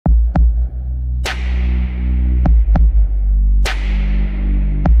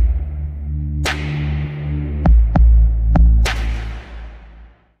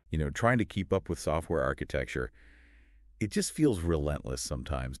trying to keep up with software architecture, it just feels relentless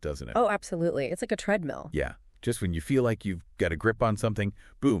sometimes, doesn't it? Oh, absolutely. It's like a treadmill. Yeah. Just when you feel like you've got a grip on something,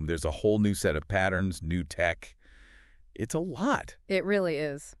 boom, there's a whole new set of patterns, new tech. It's a lot. It really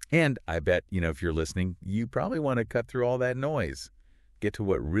is. And I bet, if you're listening, you probably want to cut through all that noise, get to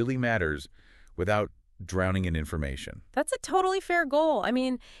what really matters without drowning in information. That's a totally fair goal. I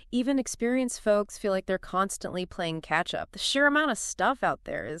mean, even experienced folks feel like they're constantly playing catch up. The sheer amount of stuff out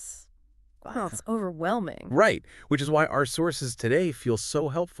there is, well, it's overwhelming. Right, which is why our sources today feel so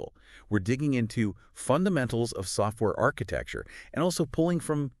helpful. We're digging into fundamentals of software architecture and also pulling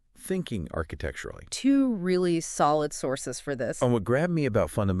from thinking architecturally. Two really solid sources for this. And what grabbed me about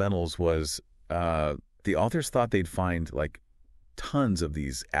fundamentals was the authors thought they'd find tons of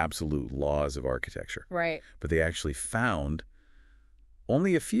these absolute laws of architecture. Right. But they actually found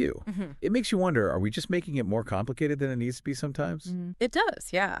only a few. Mm-hmm. It makes you wonder, are we just making it more complicated than it needs to be sometimes? Mm-hmm. It does,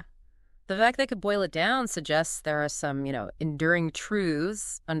 yeah. The fact they could boil it down suggests there are some, enduring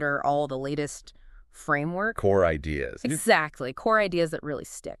truths under all the latest framework. Core ideas. Exactly. Core ideas that really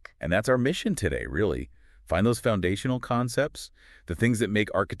stick. And that's our mission today, really. Find those foundational concepts, the things that make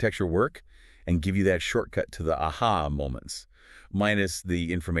architecture work, and give you that shortcut to the aha moments, minus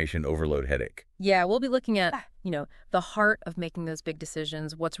the information overload headache. Yeah, we'll be looking at, the heart of making those big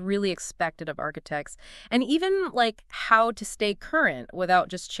decisions, what's really expected of architects, and even, how to stay current without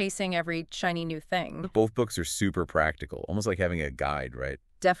just chasing every shiny new thing. Both books are super practical, almost like having a guide, right?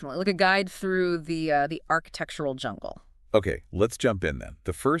 Definitely. Like a guide through the architectural jungle. Okay, let's jump in then.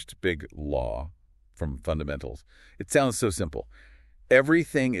 The first big law from fundamentals, it sounds so simple.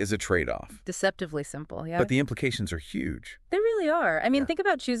 Everything is a trade-off. Deceptively simple, yeah. But the implications are huge. They really are. I mean, think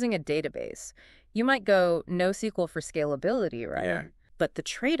about choosing a database. You might go NoSQL for scalability, right? Yeah. But the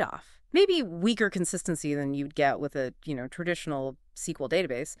trade-off, maybe weaker consistency than you'd get with a, traditional SQL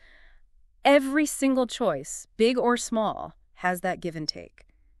database. Every single choice, big or small, has that give and take.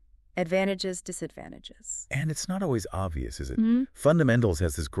 Advantages, disadvantages. And it's not always obvious, is it? Mm-hmm. Fundamentals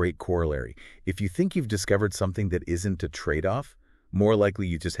has this great corollary. If you think you've discovered something that isn't a trade-off, more likely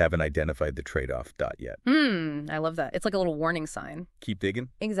you just haven't identified the trade-off yet. I love that. It's like a little warning sign. Keep digging.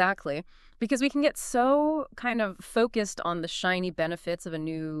 Exactly. Because we can get so kind of focused on the shiny benefits of a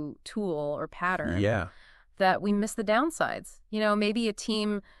new tool or pattern that we miss the downsides. Maybe a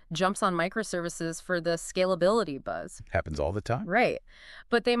team jumps on microservices for the scalability buzz. Happens all the time. Right.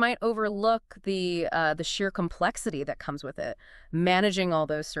 But they might overlook the sheer complexity that comes with it. Managing all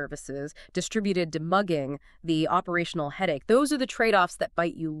those services, distributed debugging, the operational headache. Those are the trade-offs that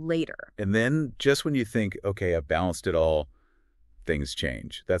bite you later. And then just when you think, okay, I've balanced it all, things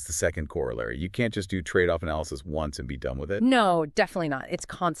change. That's the second corollary. You can't just do trade-off analysis once and be done with it. No, definitely not. It's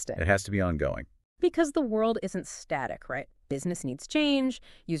constant. It has to be ongoing. Because the world isn't static, right? Business needs change,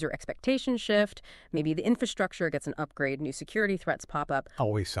 user expectations shift, maybe the infrastructure gets an upgrade, new security threats pop up.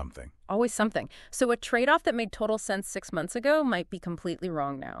 Always something. Always something. So a trade-off that made total sense 6 months ago might be completely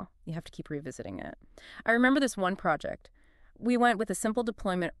wrong now. You have to keep revisiting it. I remember this one project. We went with a simple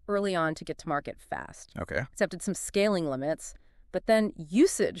deployment early on to get to market fast. Okay. Accepted some scaling limits, but then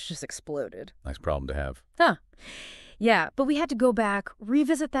usage just exploded. Nice problem to have. Huh. Yeah, but we had to go back,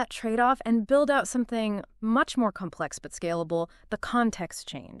 revisit that trade-off, and build out something much more complex but scalable. The context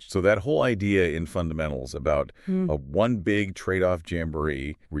changed. So that whole idea in fundamentals about a one big trade-off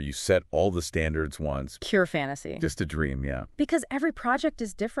jamboree where you set all the standards once. Pure fantasy. Just a dream, yeah. Because every project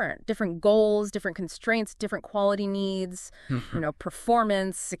is different. Different goals, different constraints, different quality needs,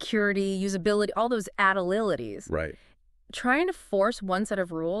 performance, security, usability, all those add-abilities. Right. Trying to force one set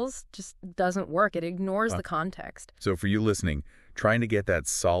of rules just doesn't work. It ignores the context. So for you listening, trying to get that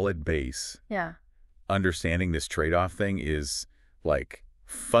solid base, understanding this trade-off thing is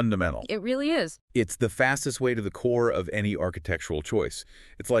fundamental. It really is. It's the fastest way to the core of any architectural choice.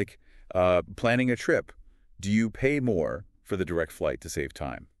 It's like planning a trip. Do you pay more for the direct flight to save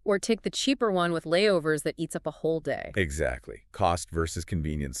time? Or take the cheaper one with layovers that eats up a whole day. Exactly. Cost versus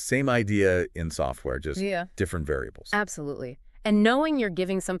convenience. Same idea in software, just different variables. Absolutely. And knowing you're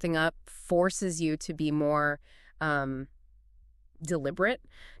giving something up forces you to be more deliberate,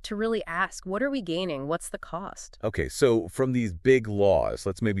 to really ask, what are we gaining? What's the cost? Okay, so from these big laws,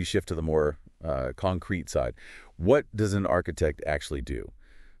 let's maybe shift to the more concrete side. What does an architect actually do?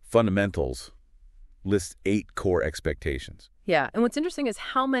 Fundamentals lists 8 core expectations. Yeah, and what's interesting is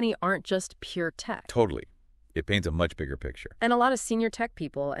how many aren't just pure tech. Totally. It paints a much bigger picture. And a lot of senior tech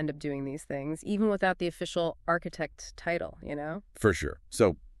people end up doing these things, even without the official architect title, For sure.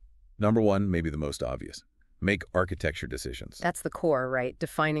 So, number one, maybe the most obvious. Make architecture decisions. That's the core, right?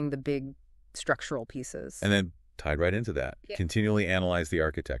 Defining the big structural pieces. And then tied right into that. Yeah. Continually analyze the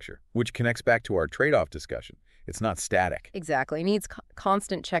architecture, which connects back to our trade-off discussion. It's not static. Exactly. It needs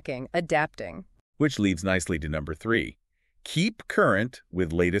constant checking, adapting. Which leads nicely to number 3. Keep current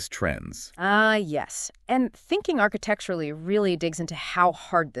with latest trends. Yes. And thinking architecturally really digs into how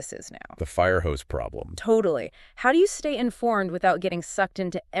hard this is now. The fire hose problem. Totally. How do you stay informed without getting sucked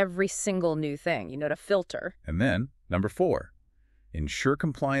into every single new thing, to filter? And then, number 4, ensure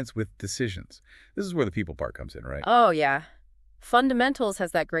compliance with decisions. This is where the people part comes in, right? Oh, yeah. Fundamentals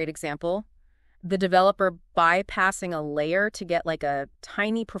has that great example. The developer bypassing a layer to get like a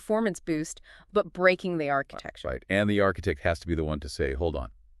tiny performance boost, but breaking the architecture. Right. And the architect has to be the one to say, hold on.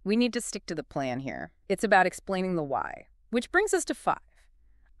 We need to stick to the plan here. It's about explaining the why. Which brings us to 5.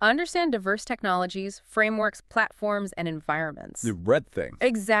 Understand diverse technologies, frameworks, platforms, and environments. The red thing.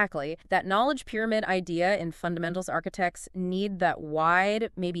 Exactly. That knowledge pyramid idea in fundamentals architects need that wide,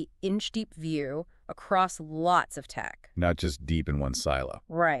 maybe inch-deep view across lots of tech. Not just deep in one silo.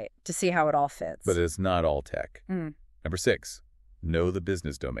 Right, to see how it all fits. But it's not all tech. Number 6, know the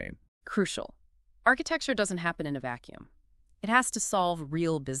business domain. Crucial. Architecture doesn't happen in a vacuum. It has to solve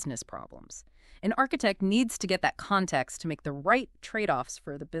real business problems. An architect needs to get that context to make the right trade-offs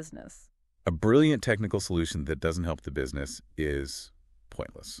for the business. A brilliant technical solution that doesn't help the business is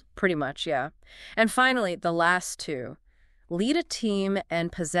pointless. Pretty much, yeah. And finally, the last 2. Lead a team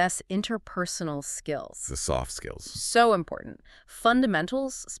and possess interpersonal skills. The soft skills. So important.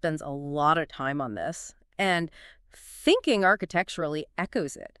 Fundamentals spends a lot of time on this, and thinking architecturally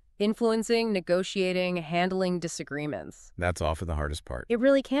echoes it. Influencing, negotiating, handling disagreements. That's often the hardest part. It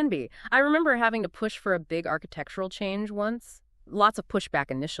really can be. I remember having to push for a big architectural change once. Lots of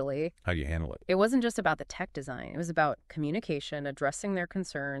pushback initially. How do you handle it? It wasn't just about the tech design. It was about communication, addressing their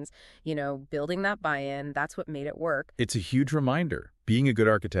concerns, building that buy-in. That's what made it work. It's a huge reminder. Being a good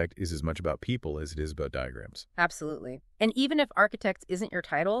architect is as much about people as it is about diagrams. Absolutely. And even if architect isn't your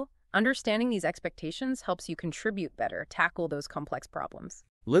title, understanding these expectations helps you contribute better, tackle those complex problems.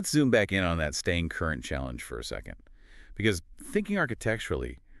 Let's zoom back in on that staying current challenge for a second, because thinking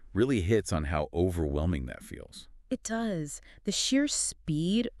architecturally really hits on how overwhelming that feels. It does. The sheer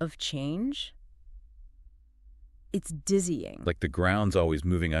speed of change, it's dizzying. Like the ground's always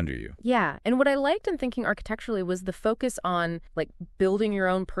moving under you. Yeah, and what I liked in thinking architecturally was the focus on building your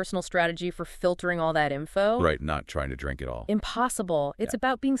own personal strategy for filtering all that info. Right, not trying to drink it all. Impossible. It's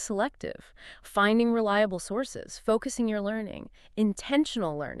about being selective, finding reliable sources, focusing your learning,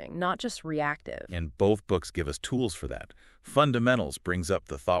 intentional learning, not just reactive. And both books give us tools for that. Fundamentals brings up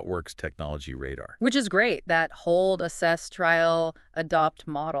the ThoughtWorks technology radar. Which is great, that hold, assess, trial, adopt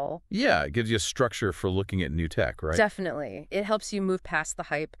model. Yeah, it gives you a structure for looking at new tech, right? Definitely. It helps you move past the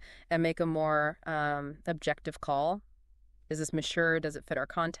hype and make a more objective call. Is this mature? Does it fit our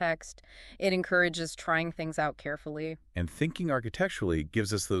context? It encourages trying things out carefully. And thinking architecturally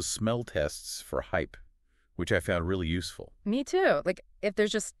gives us those smell tests for hype, which I found really useful. Me too. If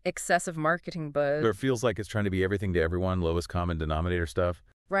there's just excessive marketing buzz. Or it feels like it's trying to be everything to everyone, lowest common denominator stuff.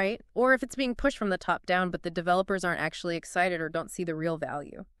 Right? Or if it's being pushed from the top down, but the developers aren't actually excited or don't see the real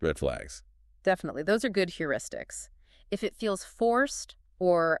value. Red flags. Definitely. Those are good heuristics. If it feels forced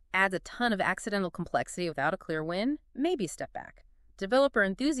or adds a ton of accidental complexity without a clear win, maybe step back. Developer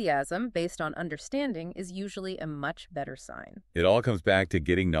enthusiasm based on understanding is usually a much better sign. It all comes back to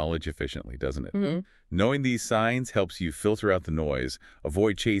getting knowledge efficiently, doesn't it? Mm-hmm. Knowing these signs helps you filter out the noise,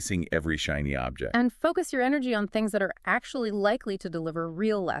 avoid chasing every shiny object. And focus your energy on things that are actually likely to deliver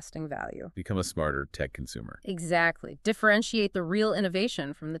real lasting value. Become a smarter tech consumer. Exactly. Differentiate the real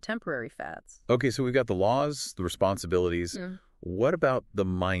innovation from the temporary fads. Okay, so we've got the laws, the responsibilities. What about the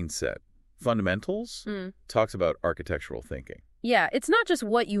mindset? Fundamentals talks about architectural thinking. Yeah, it's not just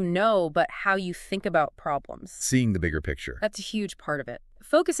what you know, but how you think about problems. Seeing the bigger picture. That's a huge part of it.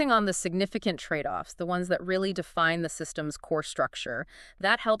 Focusing on the significant trade-offs, the ones that really define the system's core structure,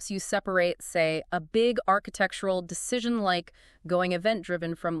 that helps you separate, say, a big architectural decision like going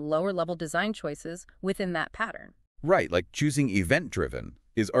event-driven from lower-level design choices within that pattern. Right, like choosing event-driven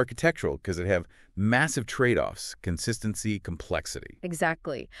is architectural because it have massive trade-offs, consistency, complexity.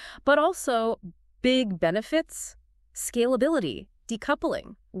 Exactly. But also big benefits, scalability,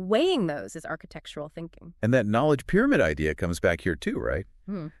 decoupling. Weighing those is architectural thinking. And that knowledge pyramid idea comes back here too, right?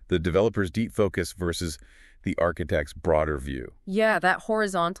 The developer's deep focus versus the architect's broader view. Yeah, that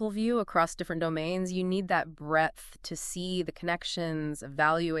horizontal view across different domains, you need that breadth to see the connections,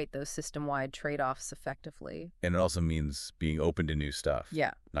 evaluate those system-wide trade-offs effectively. And it also means being open to new stuff.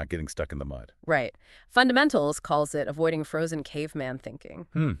 Yeah. Not getting stuck in the mud. Right. Fundamentals calls it avoiding frozen caveman thinking.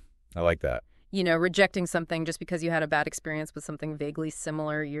 I like that. Rejecting something just because you had a bad experience with something vaguely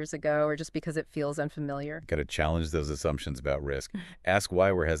similar years ago or just because it feels unfamiliar. Got to challenge those assumptions about risk. Ask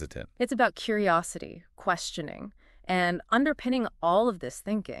why we're hesitant. It's about curiosity, questioning, and underpinning all of this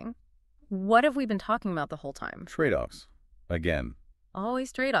thinking. What have we been talking about the whole time? Trade-offs. Again.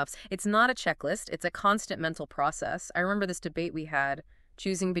 Always trade-offs. It's not a checklist. It's a constant mental process. I remember this debate we had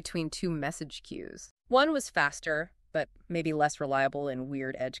choosing between two message queues. One was faster, but maybe less reliable in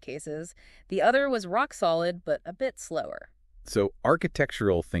weird edge cases. The other was rock solid, but a bit slower. So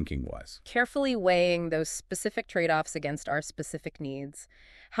architectural thinking was? Carefully weighing those specific trade-offs against our specific needs.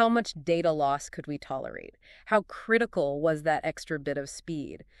 How much data loss could we tolerate? How critical was that extra bit of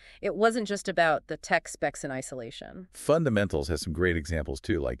speed? It wasn't just about the tech specs in isolation. Fundamentals has some great examples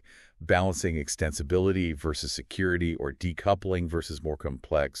too, like balancing extensibility versus security or decoupling versus more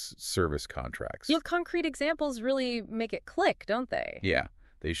complex service contracts. Concrete examples really make it click, don't they? Yeah,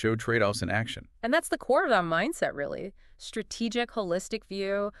 they show trade-offs in action. And that's the core of that mindset, really. Strategic, holistic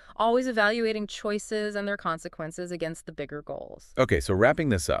view, always evaluating choices and their consequences against the bigger goals. Okay, so wrapping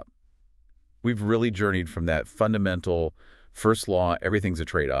this up, we've really journeyed from that fundamental first law, everything's a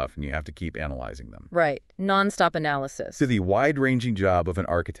trade-off, and you have to keep analyzing them. Right. Nonstop analysis. To the wide-ranging job of an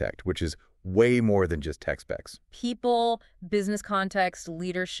architect, which is way more than just tech specs. People, business context,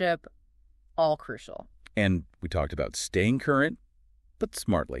 leadership, all crucial. And we talked about staying current, but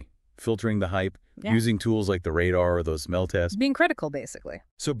smartly. Filtering the hype, using tools like the radar or those smell tests. Being critical, basically.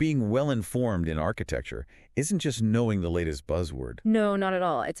 So being well-informed in architecture isn't just knowing the latest buzzword. No, not at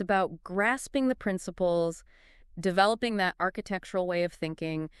all. It's about grasping the principles, developing that architectural way of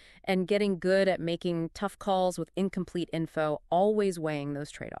thinking, and getting good at making tough calls with incomplete info, always weighing those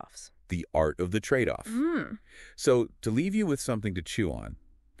trade-offs. The art of the trade-off. So to leave you with something to chew on,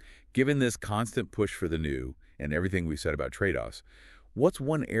 given this constant push for the new and everything we've said about trade-offs, what's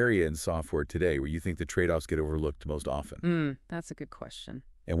one area in software today where you think the trade-offs get overlooked most often? That's a good question.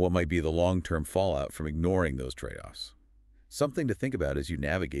 And what might be the long-term fallout from ignoring those trade-offs? Something to think about as you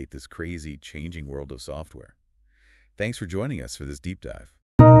navigate this crazy, changing world of software. Thanks for joining us for this deep dive.